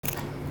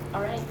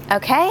All right.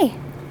 Okay.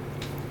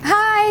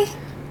 Hi.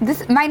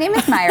 My name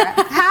is Mayra.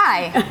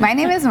 Hi. My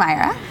name is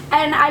Mayra.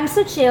 And I'm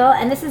Xochitl,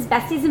 and this is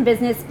Besties in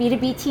Business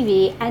B2B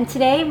TV. And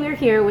today we're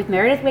here with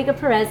Meredith Wega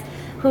Perez,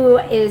 who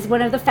is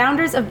one of the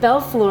founders of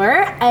Belle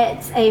Fleur.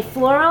 It's a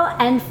floral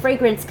and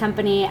fragrance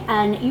company,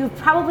 and you've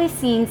probably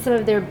seen some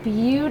of their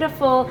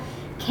beautiful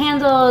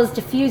candles,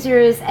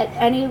 diffusers at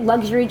any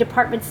luxury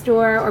department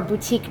store or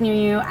boutique near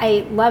you.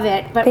 I love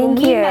it. But Thank when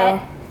we you.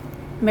 met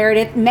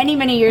Meredith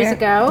many years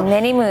ago.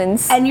 Many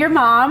moons. And your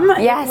mom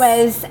Yes.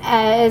 was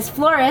as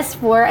florist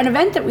for an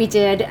event that we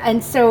did,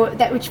 and so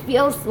that, which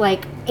feels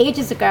like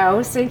ages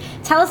ago. So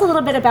tell us a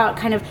little bit about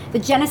kind of the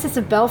genesis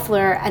of Belle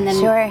Fleur and then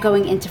Sure.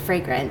 going into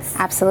fragrance.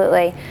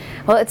 Absolutely.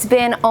 Well, it's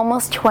been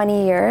almost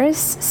 20 years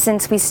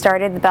since we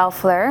started the Belle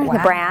Fleur, the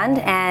brand,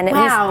 and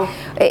Wow.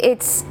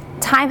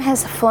 time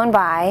has flown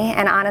by,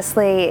 and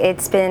honestly,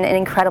 it's been an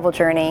incredible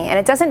journey. And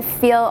it doesn't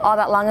feel all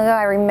that long ago.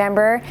 I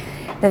remember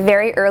the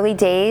very early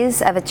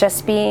days of it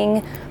just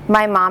being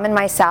my mom and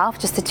myself,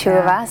 just the two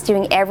of us,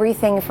 doing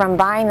everything from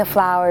buying the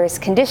flowers,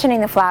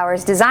 conditioning the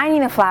flowers,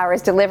 designing the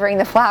flowers, delivering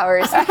the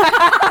flowers. and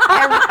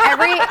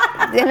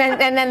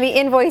then the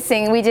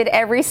invoicing, we did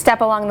every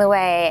step along the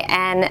way.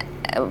 And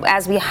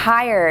as we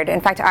hired, in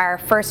fact, our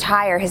first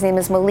hire, his name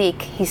is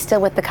Malik. He's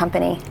still with the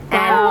company.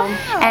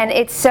 And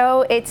it's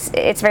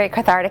very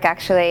cathartic,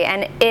 actually.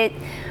 And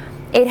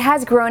it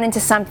has grown into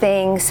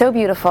something so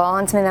beautiful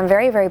and something I'm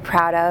very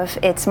proud of.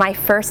 It's my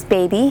first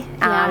baby,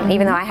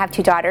 even though I have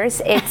two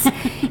daughters.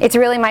 It's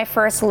really my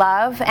first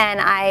love, and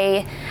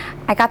I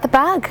got the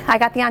bug. I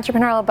got the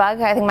entrepreneurial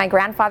bug. I think my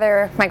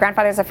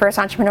grandfather's the first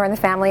entrepreneur in the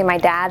family, my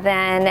dad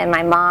then, and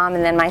my mom,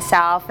 and then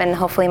myself, and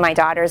hopefully my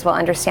daughters will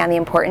understand the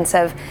importance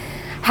of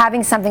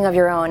having something of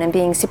your own and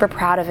being super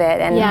proud of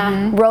it,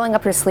 and rolling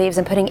up your sleeves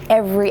and putting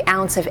every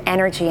ounce of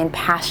energy and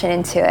passion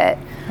into it.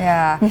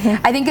 Yeah,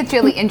 I think it's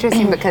really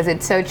interesting because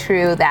it's so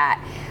true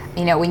that,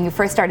 you know, when you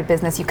first start a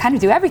business, you kind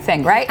of do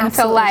everything, right?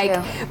 Absolutely.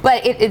 And so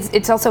but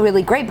it's also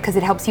really great because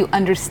it helps you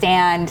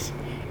understand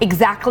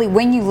exactly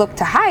when you look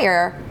to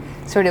hire,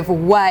 sort of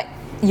what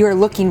you're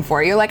looking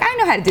for. You're like, I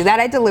know how to do that.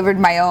 I delivered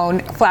my own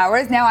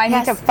flowers. Now I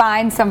need to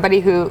find somebody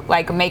who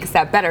like makes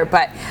that better.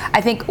 But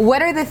I think,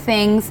 what are the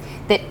things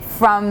that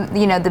from,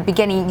 you know, the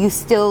beginning you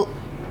still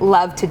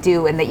love to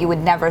do and that you would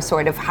never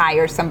sort of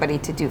hire somebody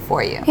to do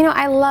for you? You know,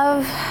 I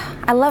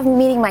love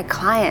meeting my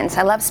clients.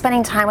 I love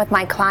spending time with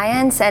my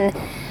clients and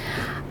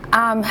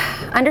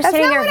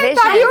understanding their vision.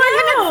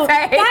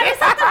 That is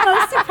the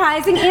most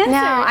surprising answer. No,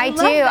 I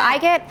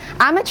do.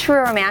 I'm a true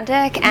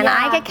romantic, and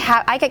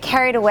I get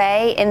carried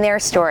away in their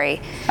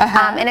story.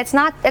 And it's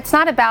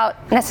not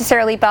about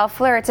necessarily Belle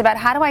Fleur. It's about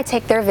how do I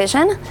take their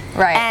vision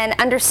and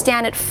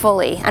understand it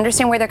fully,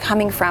 understand where they're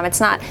coming from. It's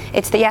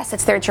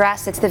their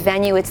dress, it's the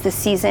venue, it's the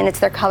season, it's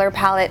their color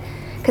palette.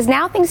 Because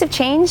now things have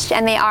changed,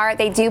 and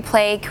they do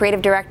play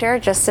creative director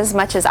just as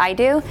much as I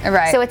do.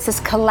 So it's this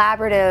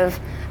collaborative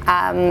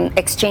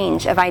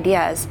exchange of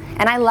ideas,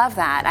 and I love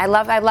that. I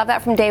love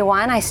that from day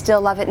one. I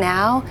still love it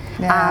now.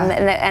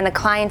 And the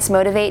clients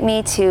motivate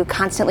me to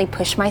constantly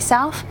push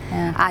myself,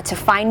 to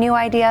find new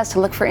ideas, to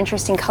look for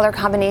interesting color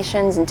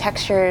combinations and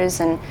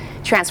textures, and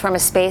transform a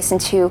space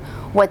into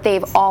what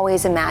they've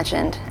always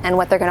imagined and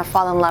what they're going to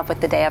fall in love with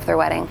the day of their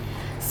wedding.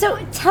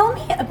 So tell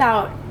me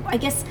about, I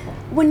guess,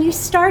 when you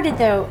started,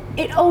 though,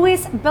 it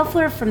always, Belle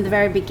Fleur from the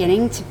very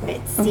beginning,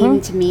 it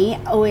seemed to me,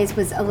 always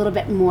was a little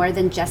bit more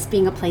than just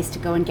being a place to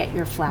go and get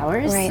your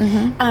flowers.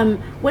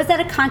 Was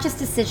that a conscious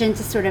decision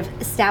to sort of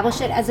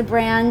establish it as a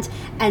brand?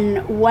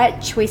 And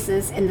what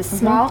choices in the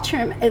small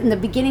term, in the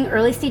beginning,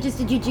 early stages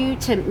did you do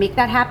to make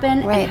that happen?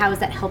 And how has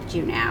that helped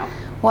you now?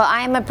 Well,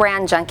 I am a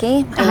brand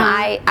junkie, and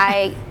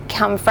I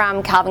come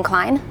from Calvin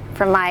Klein.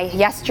 From my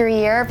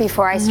yesteryear,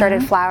 before I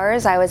started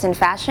flowers, I was in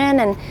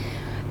fashion, and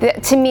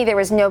to me, there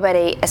was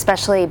nobody,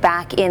 especially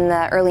back in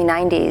the early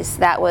 90s,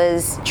 that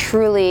was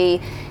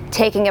truly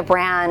taking a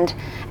brand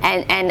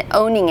and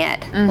owning it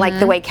like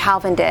the way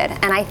Calvin did.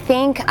 And I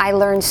think I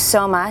learned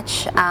so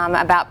much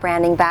about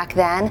branding back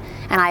then,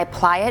 and I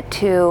apply it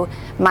to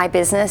my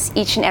business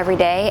each and every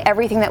day.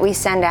 Everything that we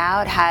send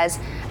out has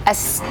a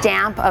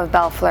stamp of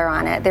Belle Fleur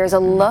on it. There's a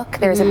look,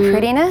 there's a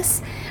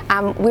prettiness.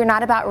 We're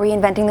not about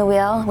reinventing the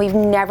wheel. We've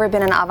never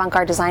been an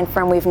avant-garde design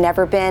firm. We've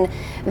never been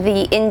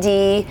the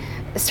indie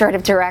sort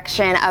of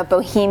direction of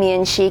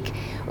bohemian chic.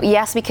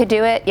 Yes, we could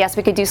do it. Yes,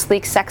 we could do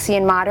sleek, sexy,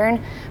 and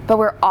modern, but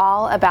we're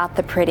all about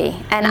the pretty.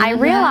 And I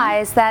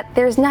realized that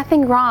there's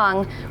nothing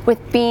wrong with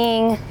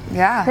being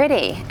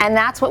pretty. And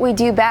that's what we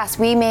do best.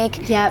 We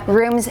make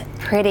rooms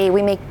pretty.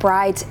 We make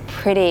brides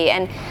pretty.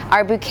 And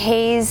our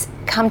bouquets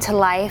come to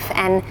life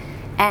and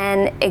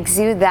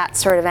exude that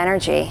sort of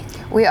energy.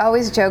 We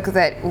always joke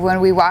that when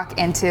we walk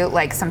into,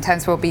 like,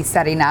 sometimes we'll be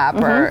setting up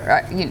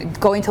or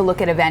going to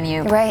look at a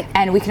venue,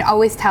 and we can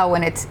always tell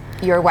when it's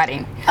your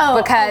wedding,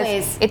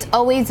 because it's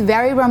always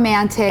very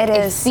romantic.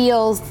 It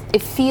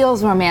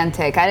feels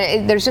romantic.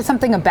 There's just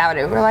something about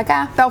it. We're like,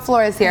 Belle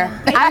Fleur is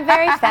here. I'm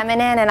very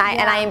feminine, and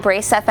I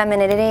embrace that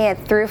femininity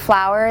through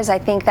flowers. I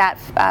think that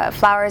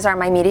flowers are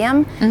my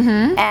medium,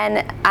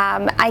 and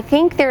I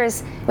think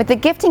there's with the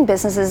gifting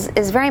business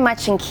is very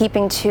much in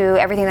keeping to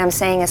everything that I'm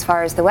saying as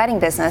far as the wedding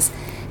business.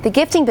 The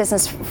gifting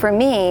business for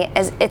me,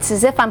 it's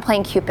as if I'm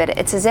playing Cupid.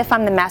 It's as if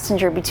I'm the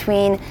messenger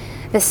between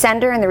the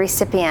sender and the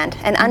recipient,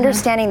 and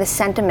understanding the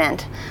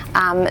sentiment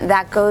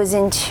that goes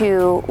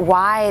into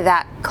why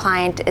that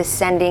client is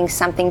sending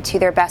something to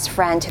their best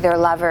friend, to their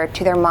lover,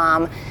 to their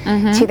mom,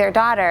 to their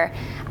daughter.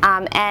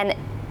 And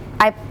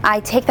I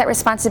take that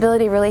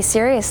responsibility really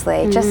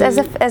seriously, just as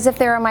if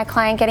they were my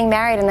client getting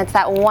married, and it's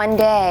that one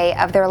day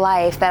of their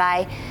life that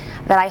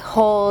I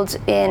hold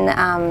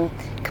in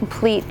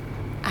complete,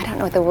 I don't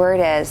know what the word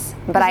is,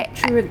 but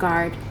true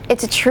regard.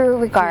 It's a true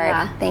regard.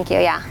 Yeah. Thank you.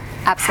 Yeah,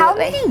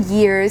 absolutely. How many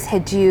years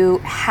had you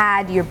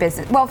had your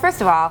business? Well,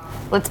 first of all,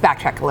 let's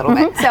backtrack a little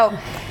bit. So,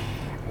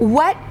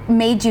 what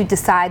made you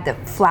decide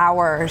that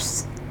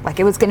flowers,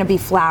 like it was going to be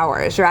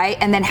flowers, right?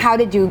 And then how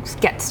did you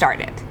get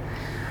started?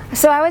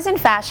 So I was in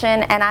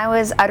fashion and I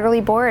was utterly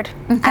bored.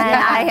 And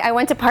I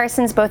went to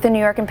Parsons both in New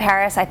York and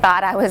Paris. I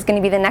thought I was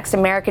going to be the next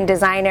American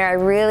designer.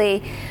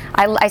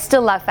 I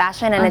still love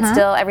fashion, and it's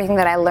still everything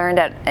that I learned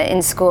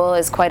in school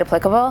is quite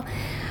applicable.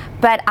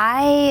 But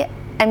I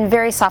am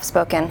very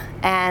soft-spoken,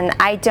 and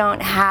I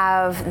don't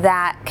have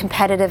that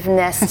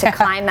competitiveness to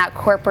climb that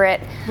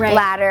corporate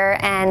ladder.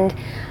 And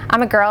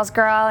I'm a girl's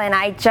girl, and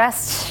I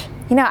just,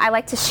 I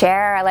like to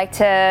share. I like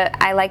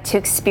to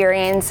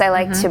experience. I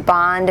like to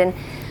bond. And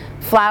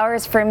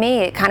flowers, for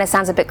me, it kind of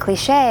sounds a bit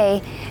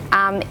cliche.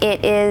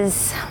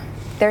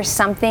 There's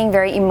something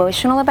very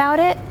emotional about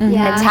it. It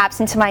taps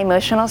into my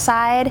emotional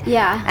side.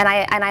 Yeah.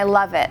 And I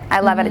love it. I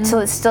love it.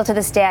 Still to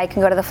this day, I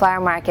can go to the flower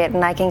market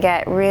and I can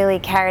get really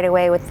carried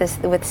away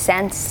with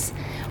scents,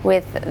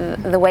 with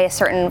the way a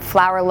certain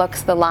flower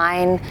looks, the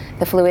line,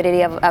 the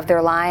fluidity of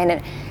their line.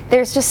 And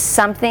there's just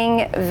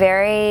something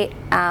very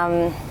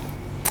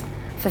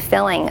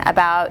fulfilling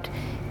about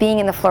being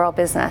in the floral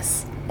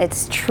business.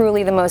 It's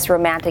truly the most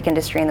romantic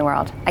industry in the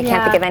world. I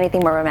can't think of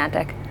anything more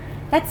romantic.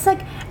 That's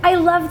I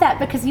love that,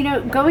 because,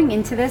 going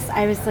into this,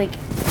 I was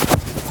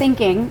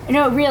thinking,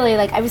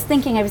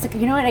 I was like,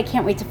 what I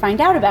can't wait to find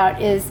out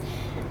about is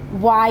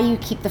why you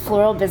keep the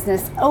floral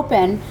business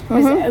open.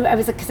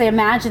 Because I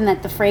imagine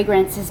that the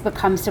fragrance has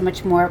become so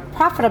much more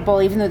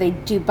profitable, even though they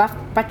do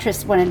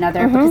buttress one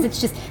another, because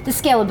it's just the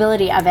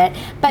scalability of it.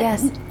 But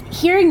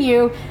hearing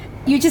you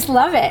just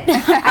love it.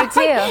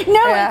 I do.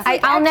 No,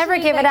 I'll never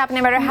give it up,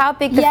 no matter how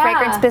big the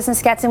fragrance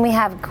business gets. And we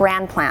have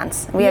grand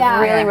plans. We have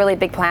really, really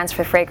big plans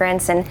for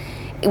fragrance. And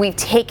we've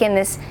taken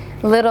this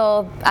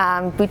little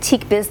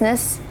boutique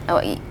business.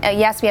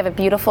 Yes, we have a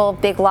beautiful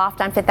big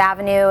loft on Fifth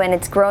Avenue, and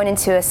it's grown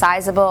into a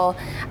sizable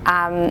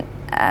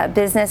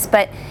business.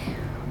 But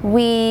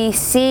we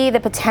see the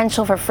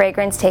potential for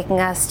fragrance taking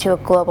us to a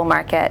global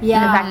market.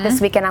 Yeah. In fact, this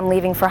weekend I'm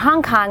leaving for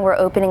Hong Kong. We're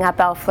opening up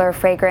Belle Fleur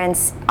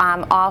fragrance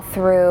all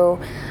through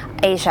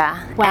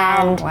Asia.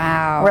 Wow.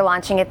 And we're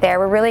launching it there.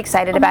 We're really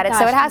excited about it.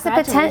 So it has the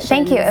potential.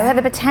 Thank you. It had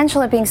the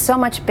potential of being so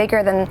much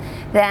bigger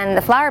than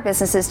the flower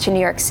businesses to New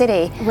York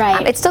City.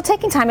 Right. It's still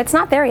taking time. It's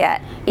not there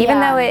yet. Even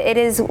though it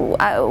is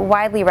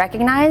widely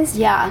recognized.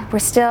 Yeah. We're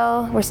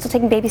still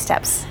taking baby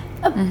steps.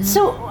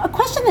 So a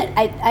question that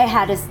I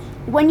had is,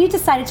 when you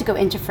decided to go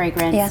into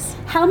fragrance,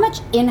 how much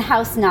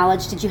in-house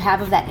knowledge did you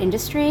have of that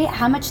industry?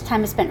 How much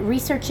time was spent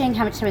researching?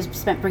 How much time was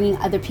spent bringing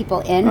other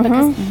people in?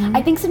 Because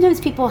I think sometimes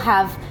people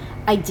have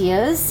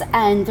ideas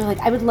and they're like,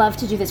 I would love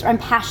to do this, or I'm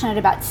passionate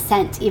about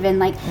scent even,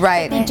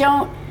 they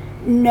don't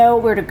know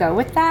where to go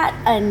with that,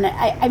 and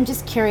I'm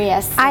just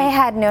curious. I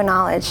had no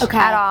knowledge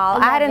at all.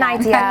 I had an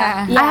idea.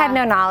 I had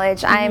no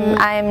knowledge.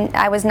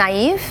 I was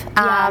naive,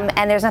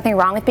 and there's nothing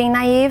wrong with being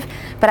naive,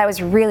 but I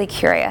was really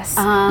curious,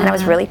 and I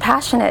was really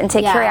passionate, and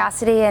take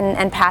curiosity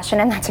and passion,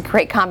 and that's a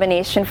great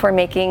combination for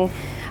making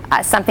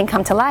something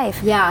come to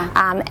life.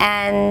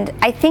 And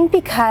I think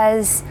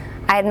because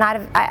I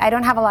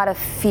don't have a lot of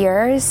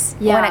fears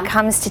when it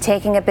comes to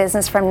taking a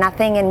business from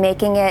nothing and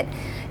making it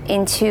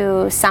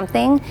into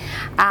something.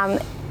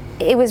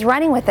 It was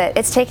running with it.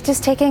 It's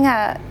just taking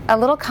a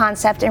little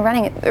concept and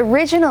running it.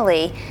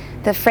 Originally,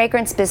 the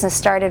fragrance business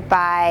started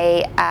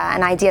by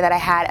an idea that I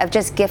had of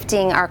just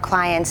gifting our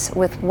clients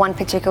with one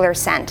particular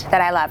scent that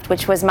I loved,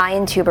 which was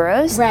Mayan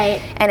tuberose.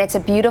 Right. And it's a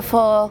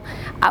beautiful,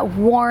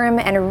 warm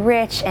and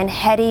rich and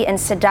heady and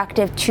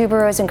seductive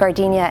tuberose and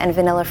gardenia and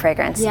vanilla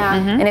fragrance.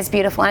 And it's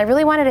beautiful. And I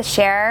really wanted to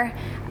share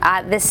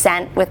this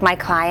scent with my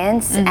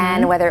clients,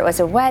 and whether it was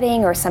a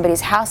wedding or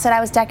somebody's house that I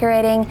was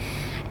decorating.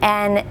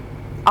 And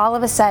all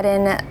of a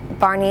sudden,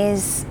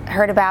 Barney's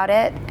heard about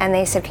it, and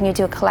they said, can you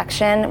do a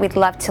collection? We'd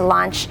love to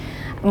launch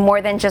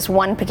more than just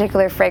one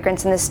particular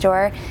fragrance in the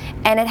store.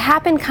 And it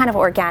happened kind of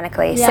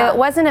organically. So it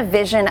wasn't a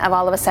vision of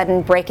all of a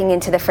sudden breaking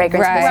into the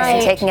fragrance business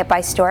and taking it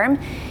by storm.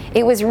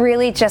 It was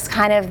really just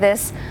kind of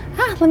this,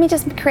 let me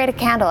just create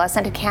a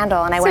scented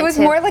candle. And it was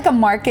more like a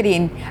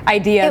marketing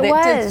idea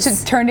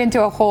just turned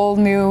into a whole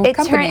new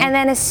company. And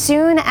then as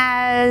soon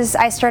as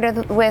I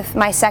started with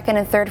my second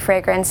and third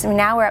fragrance,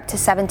 now we're up to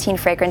 17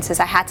 fragrances.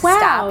 I had to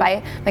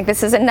stop.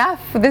 This is enough.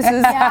 This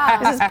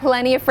is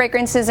plenty of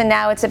fragrances, and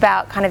now it's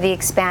about kind of the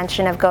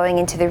expansion of going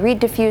into the reed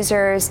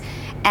diffusers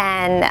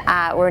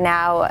and we're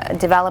now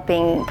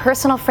developing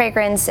personal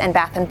fragrance and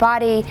bath and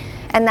body,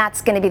 and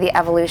that's going to be the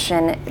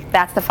evolution.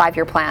 That's the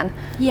 5-year plan.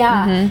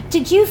 Yeah.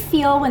 Did you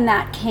feel when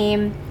that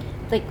came,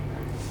 like,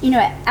 you know,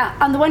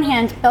 on the one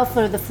hand, Belle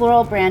Fleur, the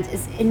floral brand,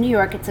 is in New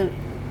York. It's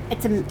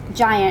a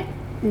giant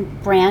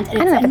brand.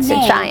 And I don't know if it's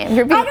a giant.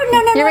 You're being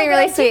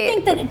really sweet. I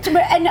do think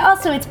that, and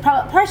also it's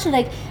partially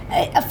like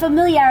a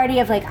familiarity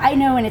of like, I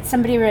know when it's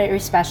somebody very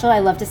special, I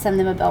love to send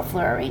them a Belle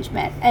Fleur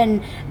arrangement.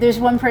 And there's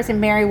one person,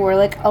 Mary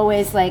Warlick, she's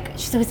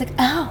always like,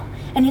 oh,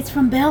 and it's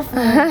from Belle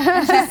Fleur.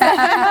 She's very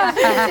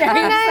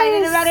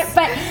excited about it.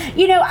 But,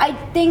 you know, I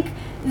think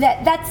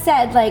that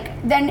said, like,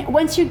 then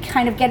once you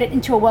kind of get it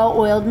into a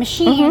well-oiled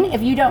machine,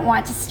 if you don't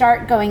want to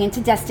start going into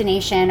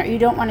destination, or you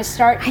don't want to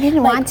start, I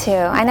didn't want to.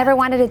 I never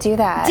wanted to do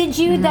that. Did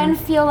you then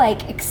feel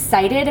like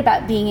excited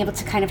about being able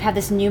to kind of have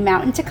this new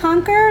mountain to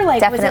conquer?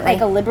 Like, Definitely. Was it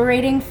like a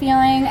liberating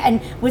feeling?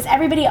 And was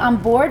everybody on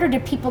board, or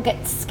did people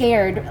get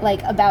scared,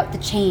 like, about the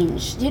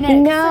change? Do you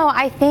know? No,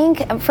 I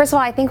think, first of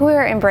all, I think we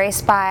were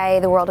embraced by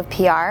the world of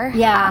PR.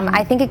 Yeah.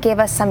 I think it gave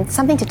us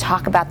something to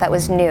talk about that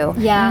was new.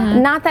 Yeah.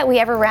 Not that we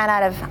ever ran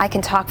out of, I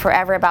can talk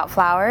forever about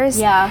flowers.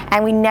 Yeah.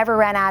 And we never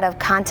ran out of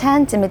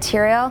content and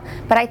material,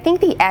 but I think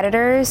the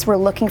editors were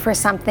looking for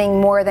something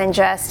more than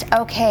just,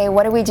 okay,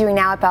 what are we doing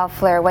now at Belle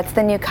Fleur? What's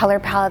the new color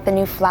palette, the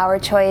new flower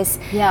choice?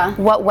 Yeah.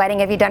 What wedding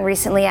have you done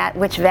recently at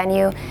which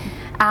venue?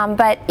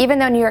 But even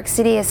though New York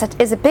City is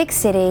a big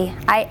city,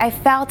 I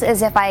felt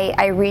as if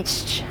I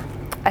reached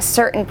a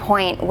certain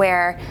point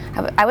where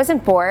I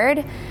wasn't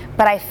bored,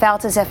 but I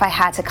felt as if I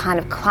had to kind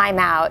of climb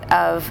out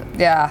of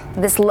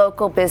this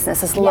local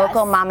business, this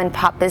local mom and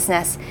pop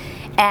business.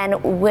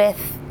 And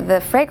with the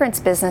fragrance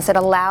business, it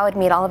allowed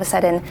me to all of a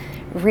sudden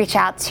reach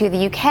out to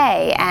the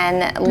UK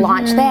and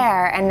launch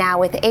there. And now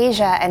with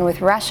Asia and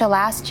with Russia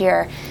last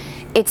year,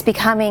 it's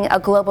becoming a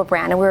global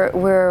brand. And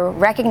we're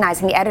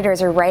recognizing, the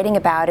editors are writing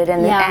about it,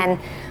 and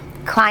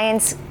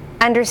clients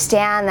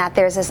understand that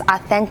there's this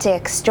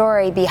authentic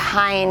story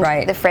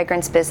behind the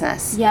fragrance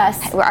business.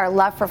 Yes. Our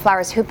love for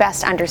flowers. Who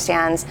best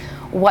understands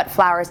what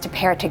flowers to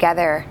pair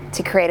together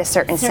to create a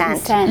certain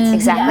scent?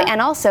 Exactly.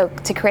 And also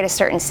to create a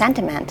certain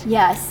sentiment.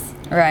 Yes.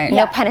 Right.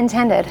 No pun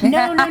intended.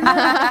 No.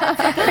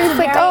 It's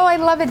like, oh, I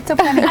love it. It's so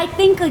funny. I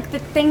think like the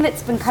thing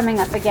that's been coming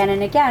up again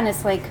and again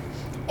is like,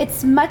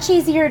 it's much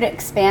easier to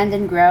expand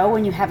and grow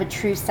when you have a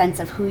true sense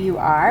of who you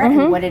are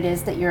and what it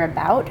is that you're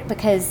about,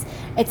 because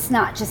it's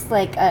not just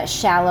like a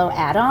shallow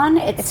add-on.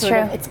 It's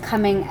true. It's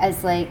coming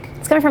as like,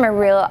 it's coming from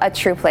a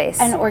true place.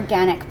 An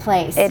organic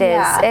place. It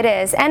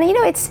is. And you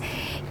know,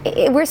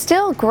 we're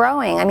still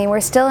growing. I mean, we're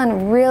still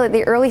in really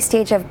the early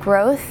stage of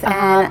growth,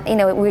 and you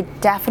know, we're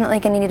definitely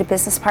going to need a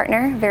business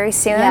partner very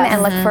soon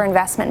and look for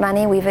investment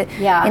money. We've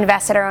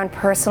invested our own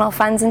personal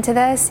funds into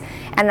this,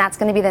 and that's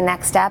going to be the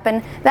next step.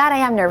 And that I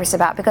am nervous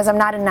about, because I'm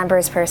not a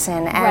numbers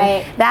person,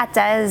 and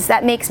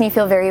that makes me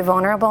feel very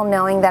vulnerable,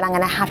 knowing that I'm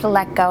going to have to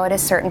let go at a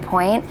certain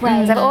point.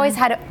 Because I've always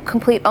had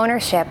complete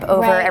ownership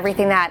over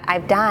everything that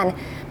I've done.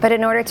 But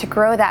in order to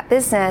grow that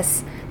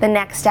business, the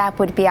next step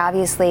would be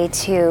obviously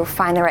to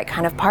find the right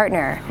kind of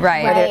partner,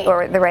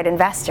 or the right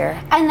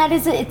investor. And that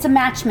is, it's a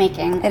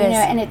matchmaking. It is.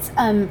 And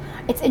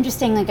it's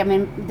interesting. Like, I'm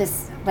in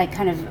this like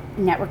kind of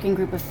networking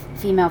group of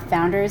female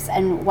founders,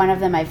 and one of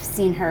them, I've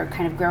seen her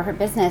kind of grow her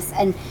business,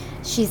 and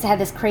she's had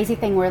this crazy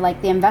thing where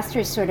like the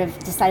investors sort of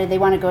decided they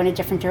want to go in a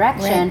different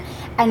direction,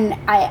 and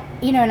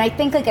I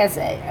think like as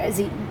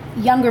a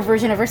younger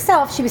version of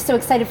herself, she was so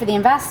excited for the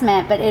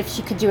investment, but if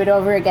she could do it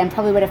over again,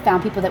 probably would have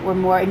found people that were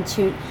more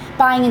into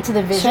buying into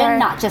the vision,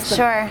 not just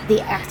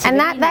the activity. And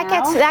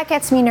that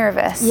gets me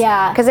nervous.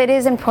 Yeah, because it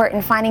is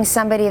important finding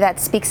somebody that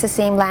speaks the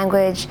same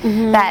language,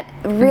 that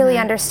really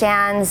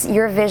understands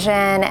your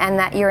vision, and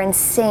that you're in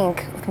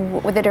sync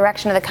with the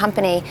direction of the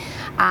company.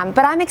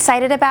 But I'm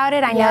excited about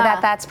it. I know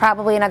that that's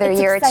probably another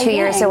year or 2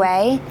 years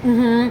away.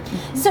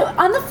 So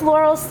on the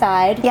floral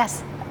side,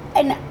 yes.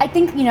 And I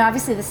think, you know,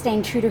 obviously the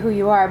staying true to who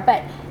you are,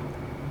 but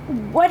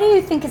what do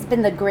you think has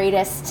been the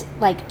greatest,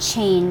 like,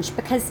 change?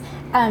 Because,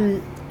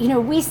 you know,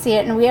 we see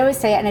it, and we always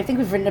say it, and I think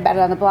we've written about it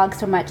on the blog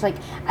so much. Like,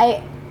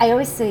 I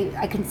always say,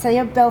 I can say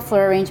a Belle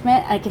Fleur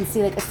arrangement, I can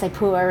see, like, a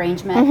Saipua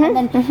arrangement.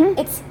 And then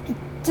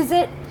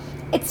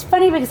it's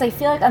funny because I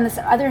feel like on this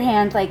other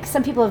hand, like,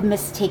 some people have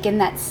mistaken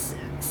that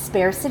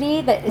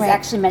scarcity that is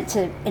actually meant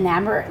to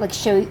enamor, like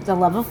show the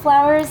love of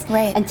flowers,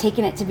 and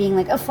taking it to being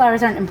like, oh,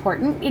 flowers aren't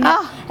important, you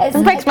know. It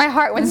breaks my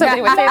heart when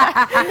somebody would say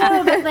that.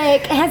 No, but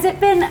like, has it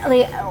been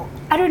like,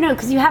 I don't know,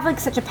 because you have like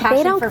such a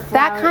passion for flowers.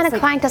 That kind of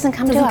client doesn't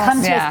come to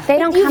us. They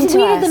don't come to us.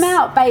 You weeded them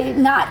out by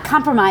not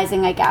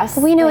compromising, I guess.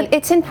 We know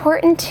it's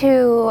important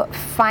to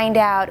find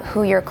out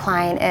who your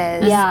client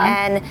is.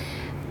 And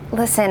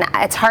listen,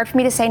 it's hard for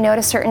me to say no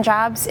to certain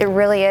jobs. It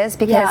really is,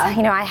 because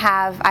you know, I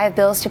have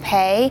bills to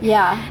pay.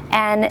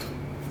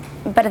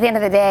 But at the end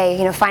of the day,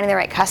 you know, finding the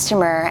right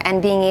customer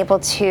and being able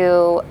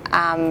to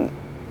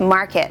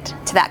market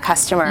to that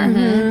customer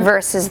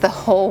versus the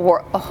whole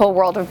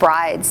world of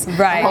brides,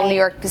 the whole New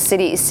York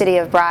city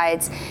of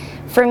brides.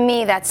 for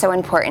me, that's so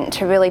important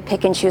to really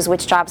pick and choose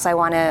which jobs I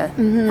want to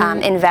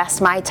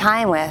invest my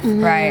time with.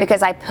 Right.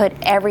 Because I put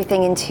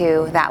everything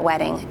into that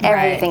wedding,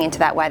 everything into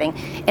that wedding.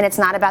 And it's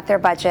not about their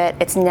budget.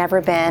 It's never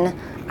been.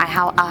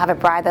 I'll have a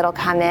bride that'll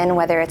come in,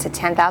 whether it's a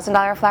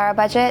 $10,000 flower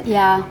budget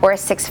or a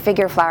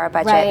 6-figure flower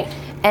budget. Right.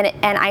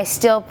 And I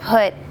still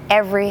put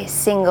every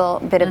single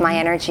bit of my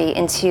energy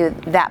into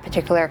that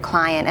particular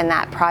client and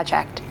that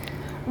project.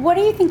 What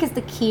do you think is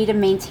the key to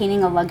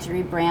maintaining a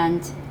luxury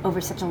brand over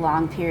such a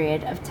long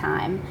period of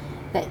time,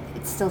 that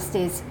it still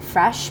stays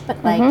fresh,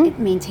 but like it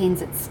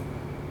maintains its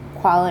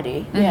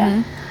quality?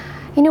 Yeah.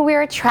 You know,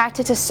 we're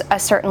attracted to a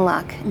certain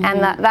look,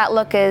 and that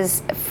look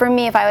is, for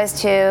me, if I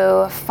was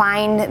to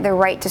find the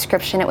right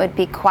description, it would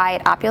be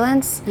quiet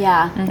opulence.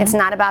 Yeah. It's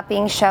not about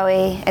being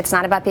showy, it's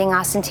not about being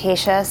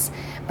ostentatious,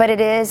 but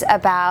it is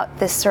about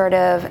this sort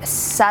of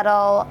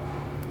subtle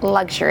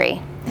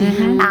luxury.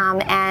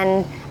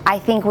 And I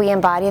think we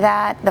embody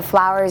that. The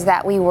flowers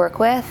that we work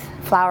with,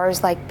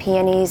 flowers like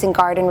peonies and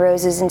garden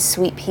roses and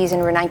sweet peas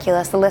and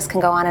ranunculus, the list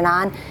can go on and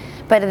on.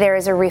 But there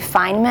is a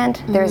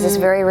refinement. There's this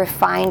very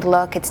refined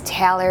look. It's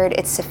tailored.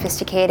 It's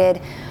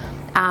sophisticated.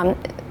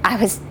 I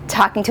was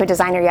talking to a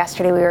designer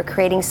yesterday. We were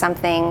creating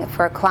something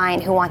for a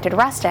client who wanted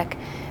rustic.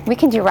 We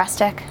can do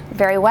rustic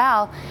very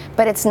well,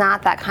 but it's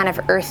not that kind of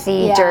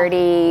earthy,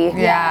 dirty.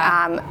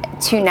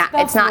 It's not.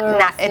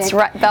 It's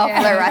Belle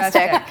Fleur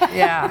rustic.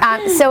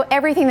 So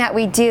everything that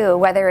we do,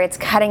 whether it's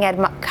cutting edge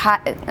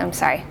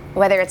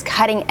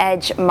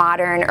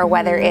modern, or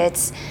whether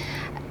it's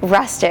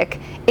rustic,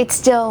 it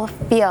still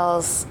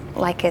feels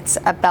like it's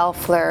a Belle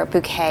Fleur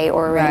bouquet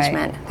or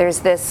arrangement. There's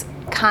this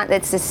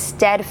it's this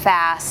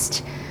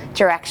steadfast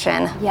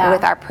direction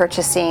with our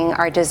purchasing,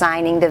 our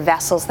designing, the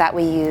vessels that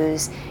we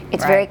use.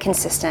 It's very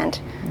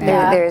consistent.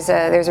 There's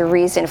a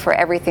reason for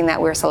everything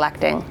that we're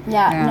selecting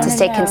to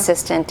stay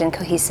consistent and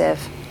cohesive.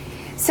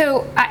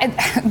 So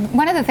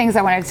one of the things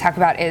I wanted to talk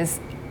about is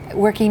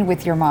working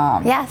with your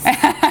mom. Yes,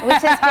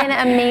 which has been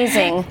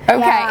amazing.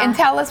 Okay, and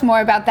tell us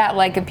more about that,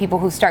 like of people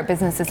who start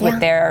businesses with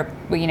their,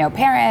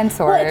 parents,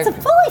 or... Well, it's a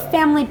fully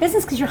family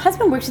business because your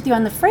husband works with you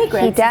on the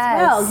fragrance. He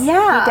does. As well.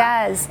 Yeah, he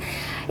does.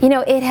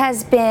 It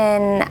has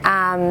been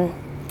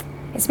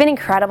it's been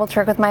incredible to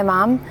work with my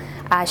mom.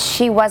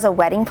 She was a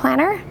wedding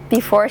planner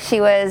before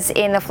she was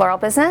in the floral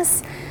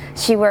business.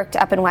 She worked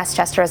up in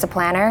Westchester as a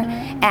planner,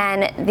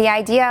 and the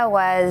idea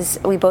was,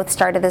 we both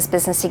started this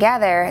business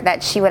together,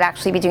 that she would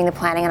actually be doing the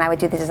planning and I would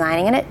do the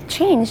designing, and it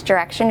changed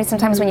direction.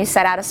 Sometimes when you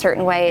set out a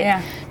certain way,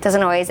 it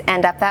doesn't always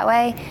end up that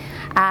way.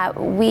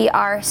 We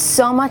are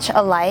so much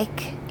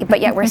alike, but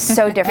yet we're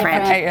so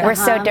different. We're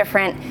so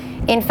different.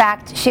 In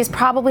fact, she's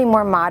probably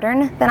more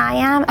modern than I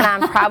am, and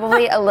I'm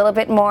probably a little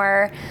bit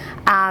more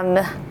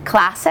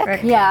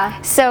classic.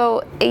 Yeah.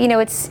 So,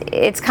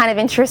 it's kind of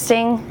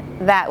interesting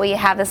that we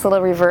have this little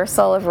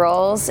reversal of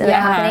roles in the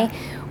company.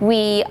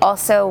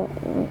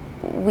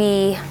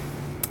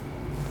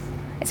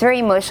 It's very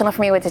emotional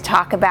for me to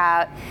talk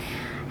about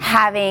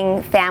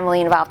having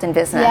family involved in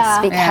business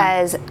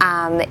because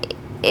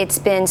it's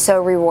been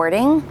so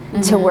rewarding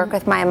to work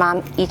with my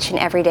mom each and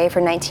every day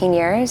for 19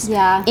 years.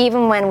 Yeah.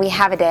 Even when we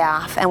have a day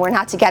off and we're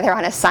not together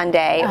on a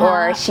Sunday,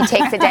 or she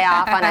takes a day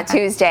off on a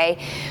Tuesday,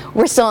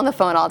 we're still on the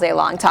phone all day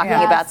long talking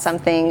about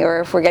something,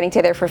 or if we're getting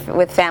together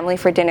with family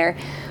for dinner,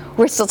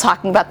 we're still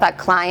talking about that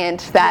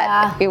client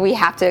that we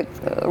have to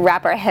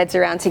wrap our heads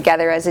around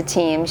together as a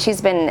team.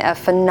 She's been a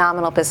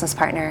phenomenal business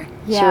partner.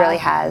 She really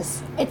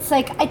has. It's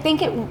like, I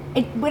think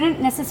it wouldn't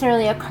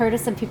necessarily occur to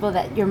some people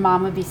that your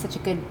mom would be such a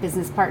good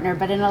business partner,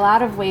 but in a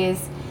lot of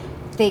ways,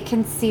 they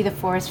can see the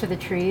forest for the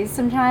trees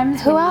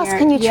sometimes. Who else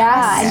can you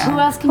trust? And who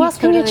else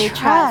can you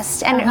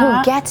trust? And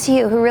who gets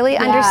you, who really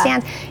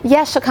understands.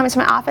 Yes, she'll come into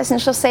my office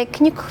and she'll say,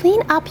 "Can you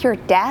clean up your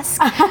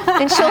desk?"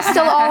 And she'll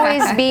still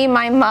always be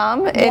my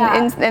mom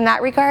in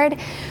that regard.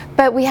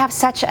 But we have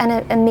such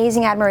an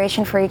amazing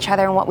admiration for each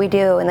other and what we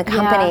do in the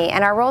company,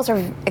 and our roles are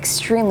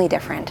extremely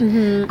different.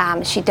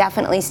 She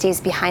definitely stays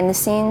behind the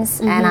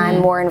scenes, and I'm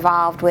more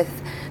involved with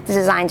the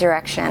design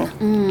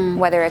direction,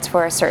 whether it's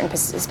for a certain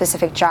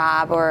specific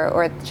job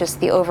or just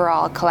the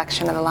overall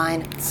collection of the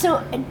line.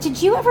 So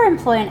did you ever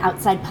employ an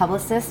outside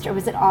publicist, or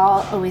was it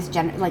all always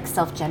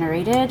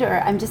self-generated? Or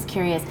I'm just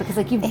curious, because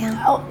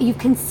you've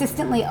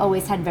consistently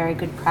always had very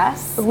good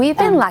press. We've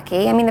been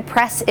lucky. I mean, the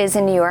press is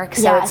in New York,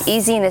 so it's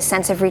easy in the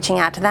sense of reaching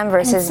out to them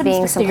versus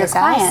being someplace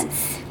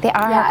else. They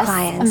are our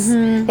clients.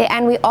 And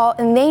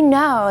they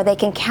know they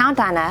can count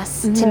on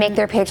us to make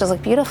their pages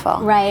look beautiful.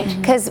 Right.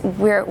 Because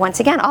we're, once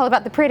again, all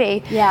about the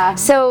pretty. Yeah.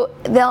 So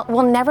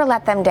we'll never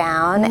let them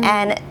down,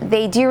 and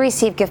they do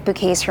receive gift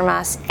bouquets from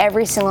us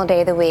every single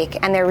day of the week,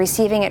 and they're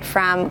receiving it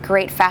from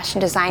great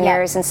fashion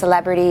designers and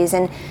celebrities,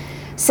 and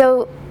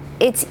so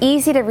it's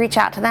easy to reach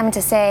out to them and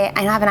to say,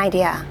 "I have an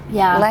idea.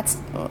 Yeah.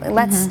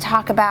 Let's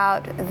talk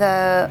about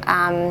the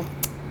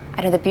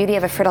the beauty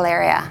of a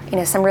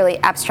fritillaria, some really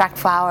abstract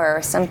flower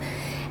or some,"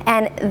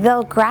 and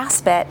they'll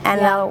grasp it,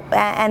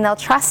 and they'll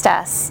trust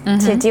us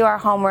to do our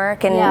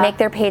homework and make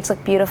their page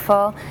look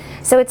beautiful.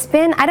 So it's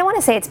been, I don't want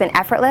to say it's been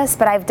effortless,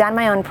 but I've done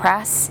my own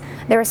press.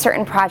 There were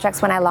certain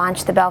projects when I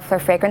launched the Belle Fleur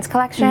fragrance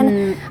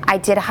collection. I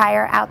did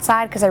hire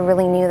outside because I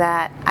really knew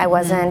that I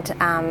wasn't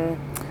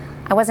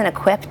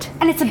equipped.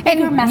 And it's a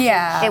bigger message.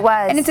 Yeah. It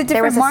was. And it's a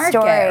different market,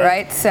 story.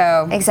 right?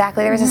 So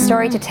exactly, there was a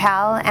story to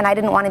tell, and I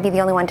didn't want to be the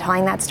only one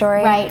telling that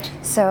story. Right.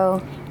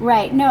 So.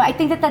 Right. No, I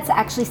think that that's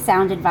actually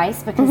sound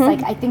advice because,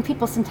 like, I think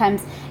people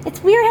sometimes,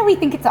 it's weird how we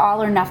think it's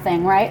all or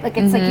nothing, right? Like,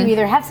 it's like you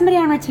either have somebody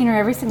on retainer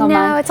every single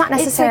month. No, it's not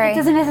necessary. It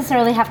doesn't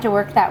necessarily have to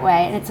work that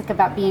way, and it's like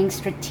about being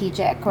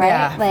strategic, right?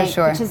 Yeah, like, for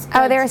sure. Which is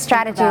There are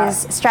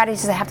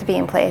strategies that have to be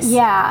in place.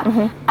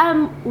 Yeah.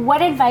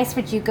 What advice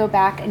would you go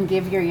back and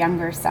give your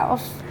younger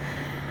self?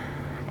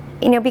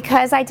 You know,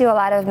 because I do a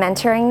lot of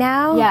mentoring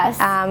now,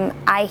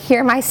 I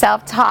hear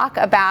myself talk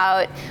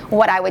about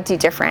what I would do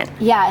different.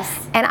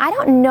 Yes. And I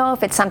don't know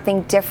if it's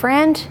something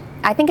different.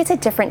 I think it's a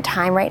different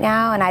time right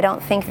now, and I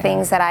don't think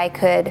things that I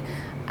could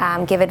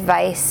give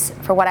advice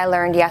for what I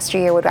learned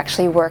yesteryear would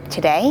actually work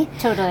today.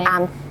 Totally.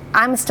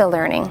 I'm still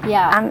learning.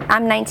 Yeah.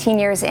 I'm 19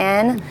 years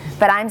in,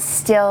 but I'm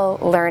still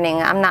learning.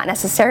 I'm not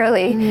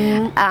necessarily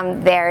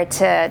there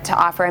to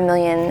offer a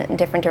million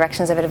different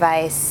directions of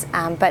advice.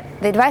 But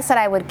the advice that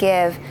I would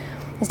give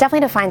is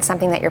definitely to find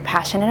something that you're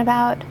passionate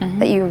about,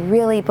 that you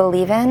really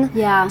believe in,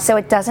 so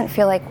it doesn't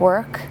feel like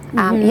work.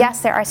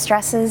 Yes, there are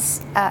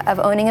stresses of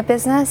owning a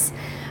business,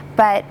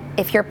 but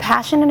if you're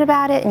passionate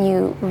about it and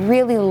you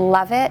really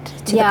love it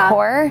to the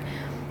core,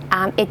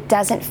 it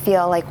doesn't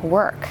feel like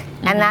work.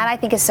 And that, I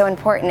think, is so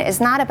important. It's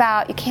not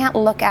about, you can't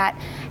look at,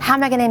 how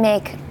am I going to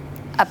make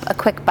a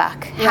quick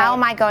buck? How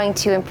am I going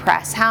to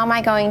impress? How am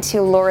I going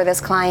to lure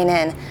this client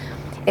in?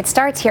 It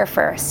starts here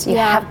first. You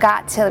have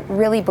got to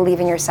really believe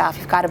in yourself.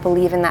 You've got to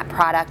believe in that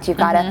product. You've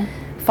got to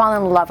fall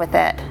in love with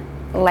it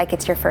like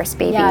it's your first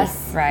baby.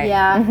 Yes. Right.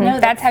 Yeah. No,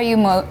 that's how you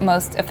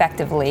most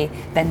effectively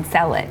then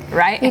sell it,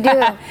 right? You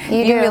do.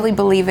 You really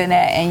believe in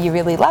it and you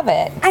really love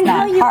it. It's and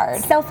not how you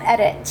hard.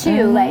 self-edit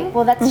too, like,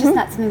 well, that's just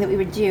not something that we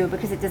would do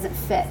because it doesn't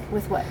fit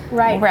with what,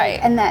 right?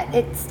 And that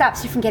it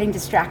stops you from getting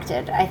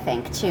distracted, I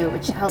think, too,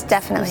 which helps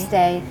you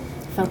stay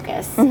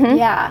focused.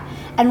 Yeah.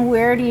 And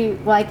where do you,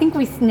 well, I think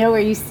we know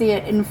where you see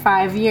it in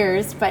 5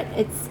 years, but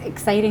it's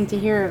exciting to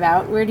hear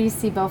about. Where do you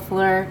see Belle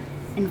Fleur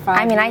in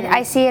 5 years?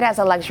 I see it as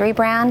a luxury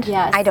brand.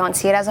 Yes. I don't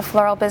see it as a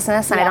floral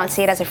business, and I don't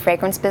see it as a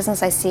fragrance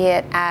business. I see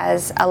it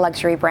as a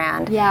luxury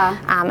brand. Yeah.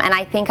 And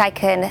I think I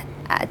can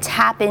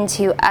tap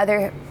into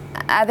other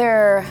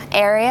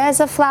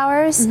areas of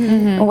flowers,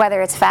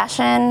 whether it's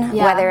fashion,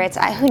 whether it's,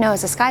 who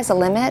knows, the sky's the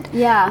limit.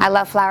 Yeah. I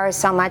love flowers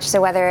so much,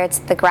 so whether it's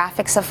the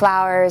graphics of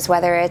flowers,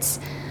 whether it's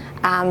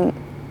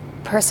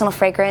personal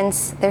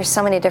fragrance, there's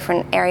so many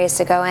different areas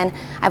to go in.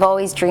 I've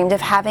always dreamed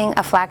of having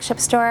a flagship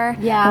store.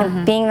 Yeah. You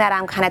know, being that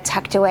I'm kind of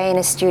tucked away in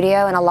a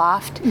studio, in a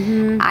loft,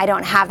 I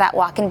don't have that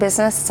walk-in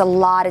business. It's a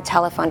lot of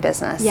telephone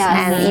business. Yes.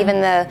 And even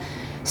the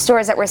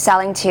stores that we're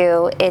selling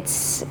to,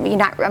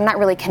 I'm not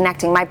really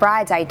connecting. My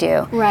brides, I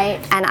do. Right.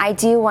 And I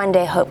do one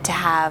day hope to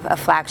have a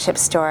flagship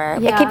store.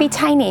 Yeah. It could be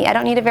tiny. I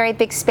don't need a very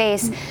big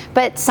space,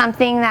 but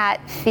something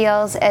that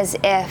feels as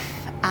if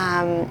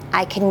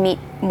I can meet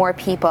more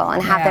people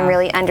and have them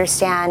really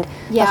understand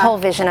the whole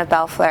vision of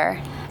Belle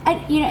Fleur.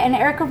 And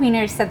Erica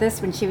Wiener said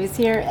this when she was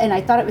here, and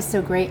I thought it was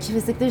so great. She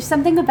was like, there's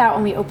something about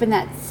when we open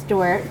that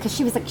store, because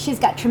she was like, she's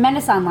got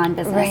tremendous online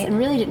business and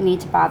really didn't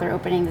need to bother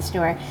opening the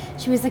store.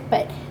 She was like,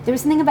 but there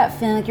was something about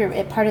feeling like you're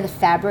a part of the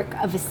fabric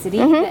of a city,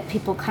 that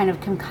people kind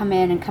of can come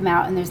in and come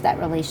out, and there's that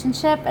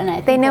relationship. And I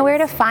think they know where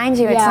to find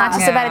you. It's not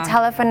just about a Yeah.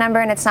 telephone number,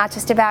 and it's not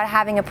just about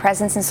having a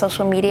presence in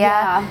social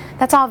media.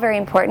 That's all very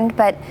important,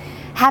 but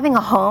having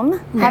a home,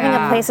 having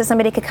a place that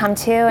somebody could come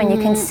to, and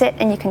you can sit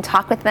and you can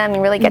talk with them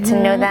and really get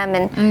to know them,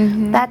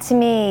 and that to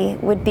me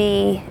would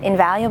be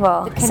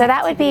invaluable. So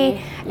that would be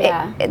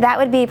that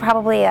would be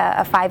probably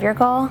a 5-year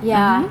goal.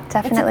 Yeah,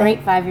 definitely. It's a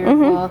great 5-year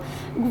goal.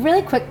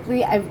 Really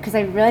quickly, because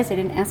I realized I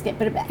didn't ask it,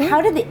 but how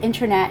did the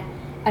internet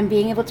and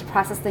being able to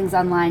process things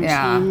online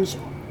change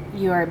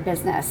your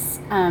business?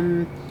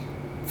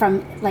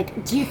 From,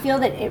 like, do you feel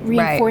that it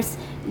reinforced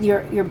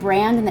your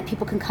brand and that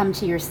people can come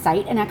to your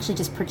site and actually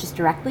just purchase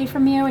directly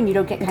from you, and you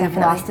don't get kind of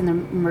lost in the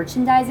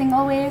merchandising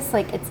always?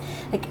 Like, it's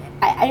like,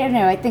 I don't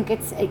know, I think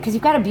it's because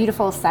you've got a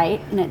beautiful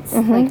site, and it's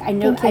like, I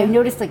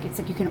noticed, like, it's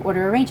like you can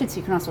order arrangements,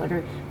 you can also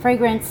order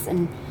fragrance,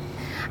 and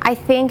I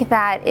think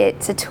that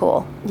it's a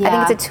tool. I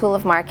think it's a tool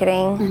of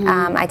marketing.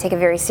 I take it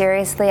very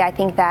seriously. I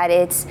think that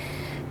it's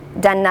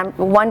done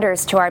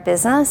wonders to our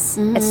business.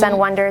 It's done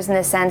wonders in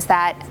the sense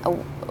that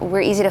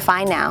we're easy to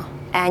find now,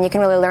 and you can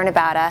really learn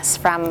about us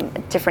from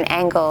different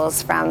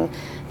angles, from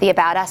the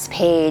About Us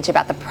page,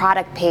 about the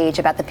product page,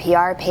 about the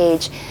PR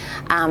page.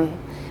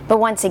 But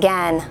once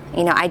again,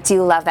 you know, I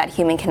do love that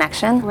human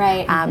connection.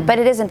 Right. But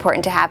it is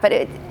important to have.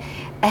 But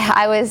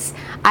I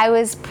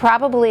was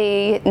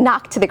probably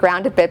knocked to the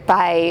ground a bit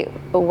by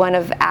one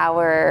of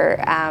our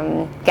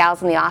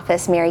gals in the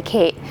office, Mary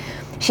Kate.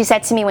 She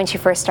said to me when she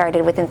first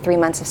started, within 3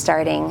 months of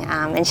starting,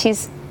 and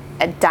she's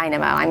a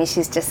dynamo. I mean,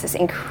 she's just this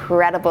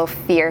incredible,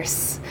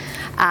 fierce.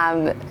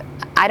 Her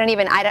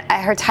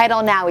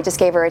title now. We just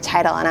gave her a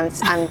title,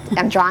 and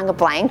I'm drawing a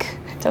blank.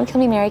 Don't kill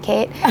me, Mary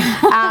Kate.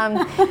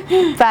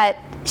 But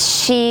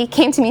she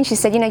came to me and she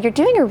said, you're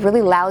doing a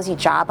really lousy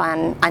job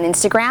on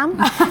Instagram.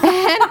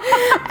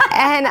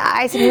 and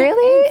I said,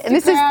 really? And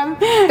this is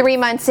 3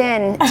 months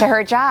in to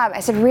her job. I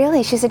said,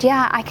 really? She said,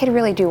 yeah, I could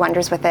really do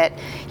wonders with it.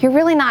 You're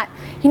really not,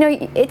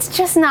 it's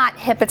just not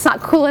hip. It's not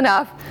cool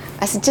enough.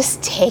 I said,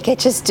 just take it,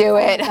 just do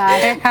it.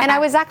 And I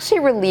was actually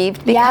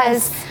relieved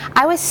because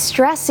I was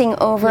stressing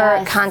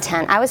over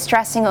content. I was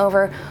stressing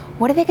over,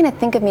 what are they going to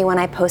think of me when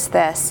I post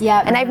this?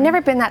 Yep. And I've never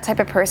been that type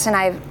of person.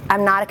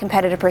 I'm not a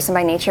competitive person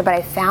by nature, but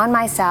I found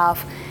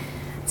myself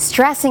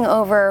stressing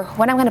over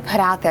what I'm going to put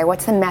out there.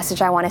 What's the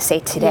message I want to say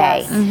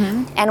today? Yes.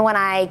 Mm-hmm. And when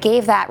I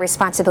gave that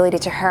responsibility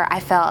to her, I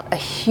felt a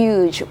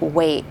huge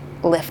weight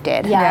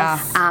lifted.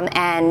 Yes.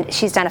 And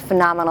she's done a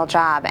phenomenal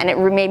job. And it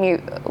made me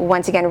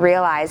once again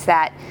realize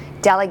that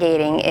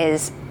delegating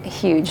is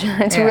huge.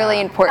 It's really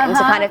important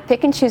to kind of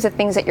pick and choose the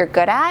things that you're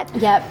good at.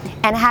 Yep.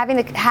 And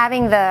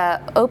having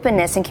the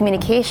openness and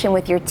communication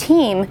with your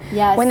team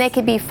when they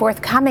could be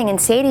forthcoming and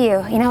say to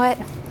you, you know what?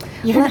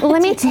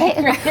 Let me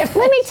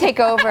take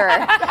over.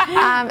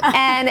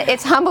 And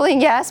it's humbling,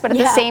 yes, but at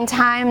the same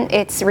time,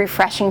 it's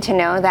refreshing to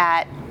know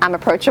that I'm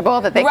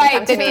approachable, that they can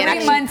come to me. Right,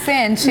 3 months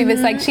in, she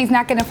was like, she's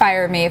not going to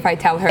fire me if I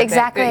tell her.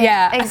 Exactly.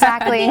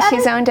 Exactly.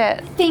 She's owned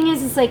it. Thing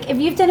is like, if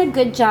you've done a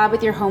good job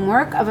with your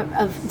homework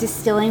of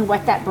distilling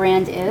what that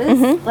brand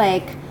is,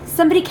 like,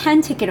 somebody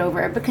can take it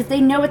over because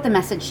they know what the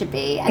message should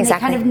be and they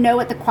kind of know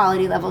what the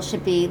quality level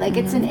should be. Like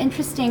it's an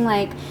interesting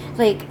like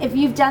if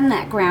you've done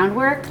that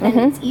groundwork, then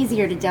it's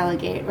easier to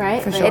delegate,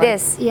 right? For sure. It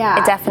is. Yeah.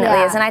 It definitely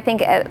is. And I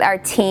think our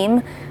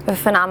team, a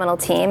phenomenal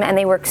team, and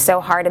they work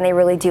so hard and they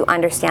really do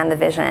understand the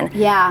vision.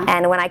 Yeah.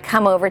 And when I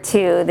come over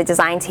to the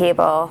design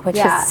table, which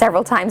is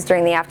several times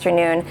during the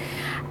afternoon,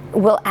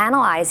 we'll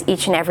analyze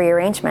each and every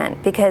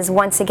arrangement because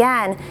once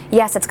again,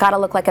 yes, it's got to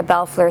look like a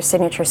Belle Fleur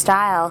signature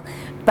style,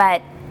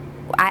 but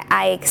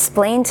I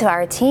explained to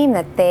our team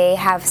that they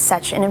have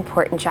such an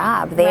important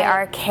job. They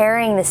are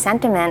carrying the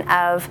sentiment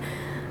of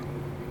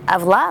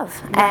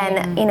love,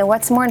 and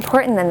what's more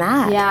important than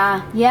that?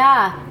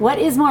 Yeah. What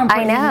is more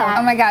important? I know. Than that?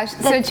 Oh my gosh,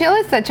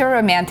 Xochitl is such a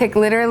romantic.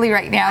 Literally,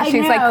 right now,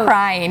 she's like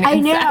crying. I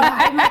know.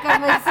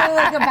 I'm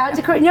so about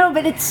to cry. No,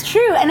 but it's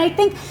true, and I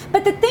think.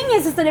 But the thing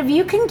is that if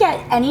you can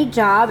get any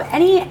job,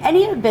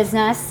 any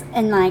business,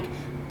 and like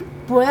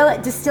boil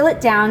it, distill it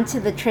down to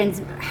the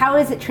how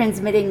is it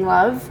transmitting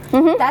love?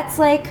 That's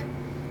like,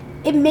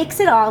 it makes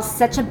it all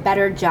such a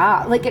better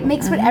job. Like it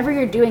makes whatever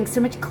you're doing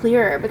so much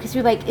clearer because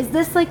you're like, is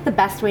this like the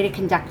best way to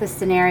conduct this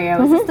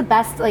scenario? Is this the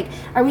best, like,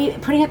 are we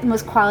putting out the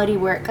most quality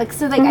work? Like,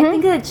 so like, I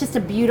think that it's just a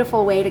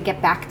beautiful way to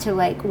get back to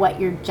like what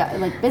your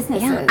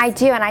business is. I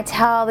do, and I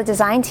tell the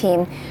design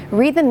team,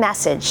 read the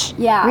message.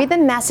 Yeah. Read the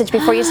message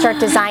before you start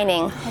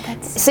designing.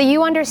 So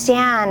you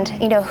understand,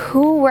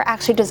 who we're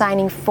actually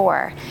designing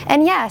for.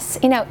 And yes,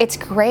 it's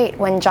great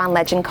when John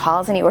Legend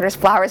calls and he orders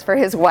flowers for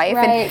his wife.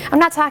 And I'm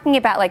not talking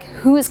about like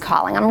who's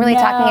calling. I'm really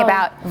talking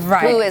about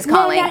who is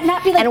calling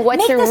not be like, and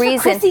what's your reason.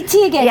 Chrissy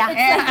Teigen.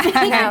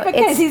 Yeah,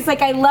 because he's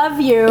like, I love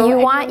you. You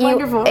want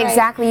wonderful.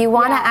 Exactly. You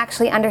want to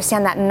actually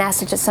understand that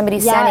message that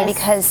somebody's sending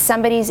because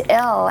somebody's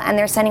ill and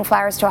they're sending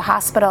flowers to a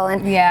hospital.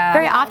 And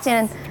very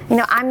often,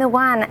 I'm the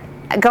one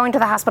going to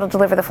the hospital to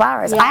deliver the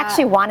flowers. I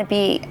actually want to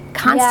be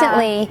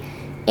constantly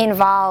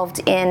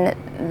involved in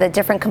the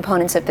different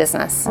components of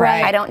business.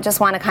 Right. I don't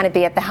just want to kind of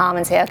be at the helm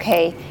and say,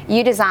 okay,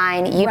 you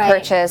design, you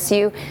purchase,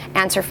 you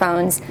answer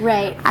phones.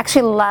 Right. I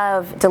actually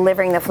love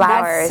delivering the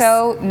flowers. That's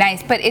so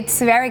nice, but it's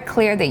very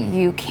clear that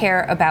you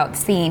care about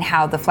seeing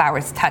how the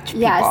flowers touch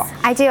people. Yes,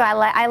 I do.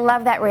 I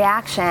love that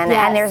reaction.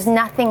 And there's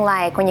nothing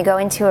like when you go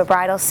into a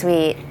bridal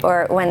suite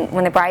or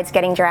when the bride's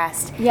getting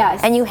dressed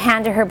and you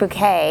hand her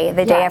bouquet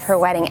the day of her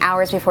wedding,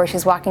 hours before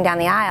she's walking down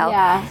the aisle.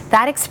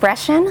 That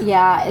expression is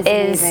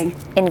amazing.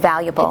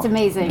 Invaluable. It's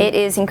amazing. It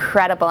is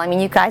incredible. I mean,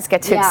 you guys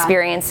get to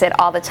experience it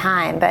all the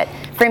time, but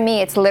for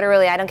me, it's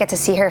literally, I don't get to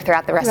see her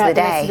throughout the rest of the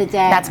day.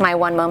 That's my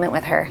one moment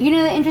with her.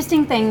 The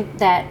interesting thing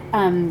that,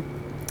 I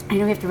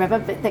know we have to wrap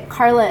up, but that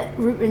Carla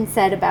Rubin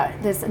said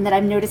about this and that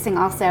I'm noticing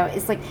also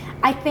is like,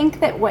 I think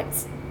that what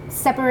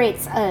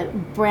separates a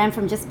brand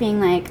from just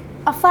being like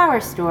a flower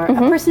store, a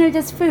person who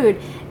does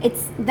food,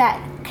 it's that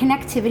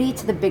connectivity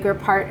to the bigger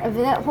part of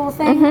that whole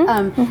thing,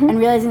 and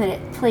realizing that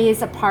it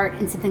plays a part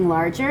in something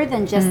larger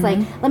than just like,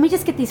 let me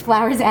just get these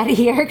flowers out of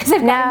here because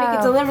I've got to make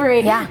a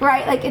delivery,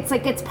 right? Like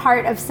it's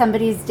part of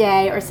somebody's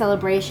day or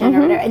celebration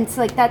or whatever, and it's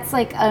like that's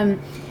like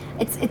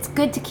it's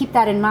good to keep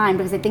that in mind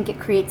because I think it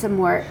creates a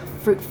more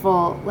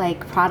fruitful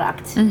like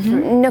product.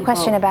 No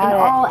question about in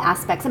it. all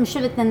aspects. I'm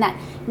sure that then that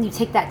you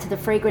take that to the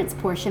fragrance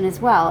portion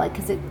as well,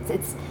 because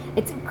it's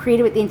it's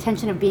created with the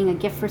intention of being a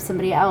gift for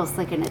somebody else,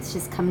 like, and it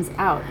just comes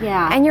out.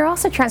 Yeah. And you're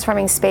also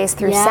transforming space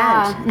through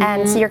Yeah. scent,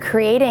 and so you're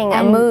creating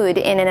a mood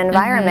in an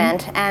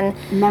environment. And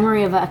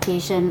Memory of an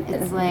occasion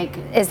is like.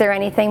 is there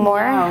anything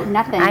more? No,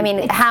 nothing. I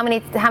mean, how many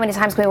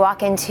times can we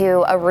walk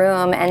into a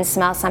room and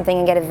smell something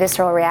and get a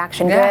visceral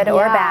reaction, good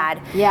or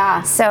bad?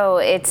 Yeah. So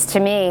it's, to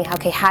me,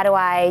 okay, how do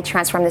I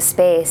transform the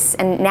space?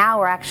 And now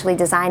we're actually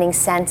designing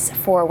scents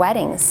for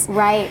weddings.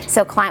 Right.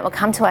 So a client will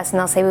come to us and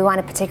they'll say, we want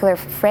a particular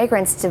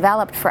fragrance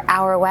developed for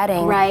our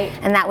wedding. Right.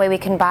 And that way we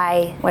can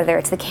buy, whether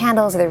it's the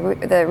candles or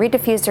the reed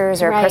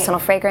diffusers or Right. a personal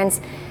fragrance,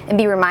 and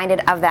be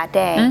reminded of that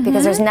day.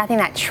 Because there's nothing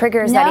that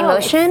triggers that No,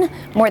 emotion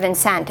more than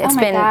scent. Oh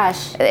my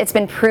gosh. It's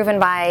been proven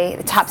by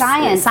the top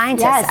scientists.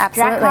 Yes,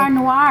 Absolutely. Dracar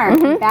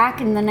Noir, back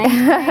in the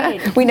 9th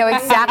grade. We know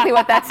exactly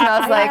what that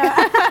smells like.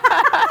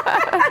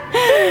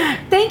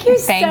 Thank you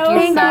Thank so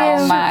you so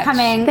much much. for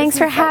coming. Thanks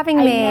for having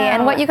I me. know.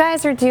 And what you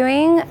guys are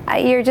doing,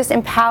 you're just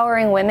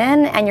empowering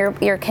women, and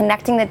you're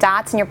connecting the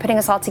dots, and you're putting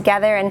us all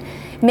together and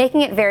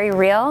making it very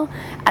real.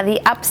 The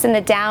ups and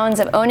the downs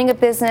of owning a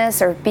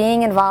business or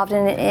being involved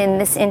in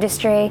this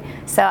industry.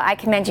 So I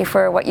commend you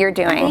for what you're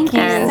doing. Thank you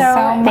And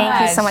so Thank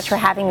you so much. much for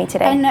having me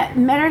today. And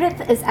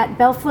Meredith is at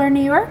Belle Fleur,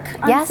 New York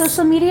on Yes.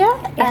 social media.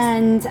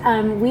 Yes.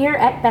 And we're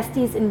at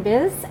Besties in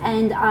Biz.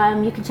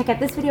 And you can check out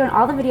this video and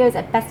all the videos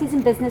at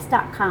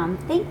bestiesinbusiness.com.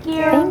 Thank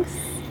you. Thanks.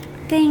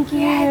 Thank you.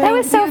 That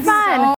was so fun.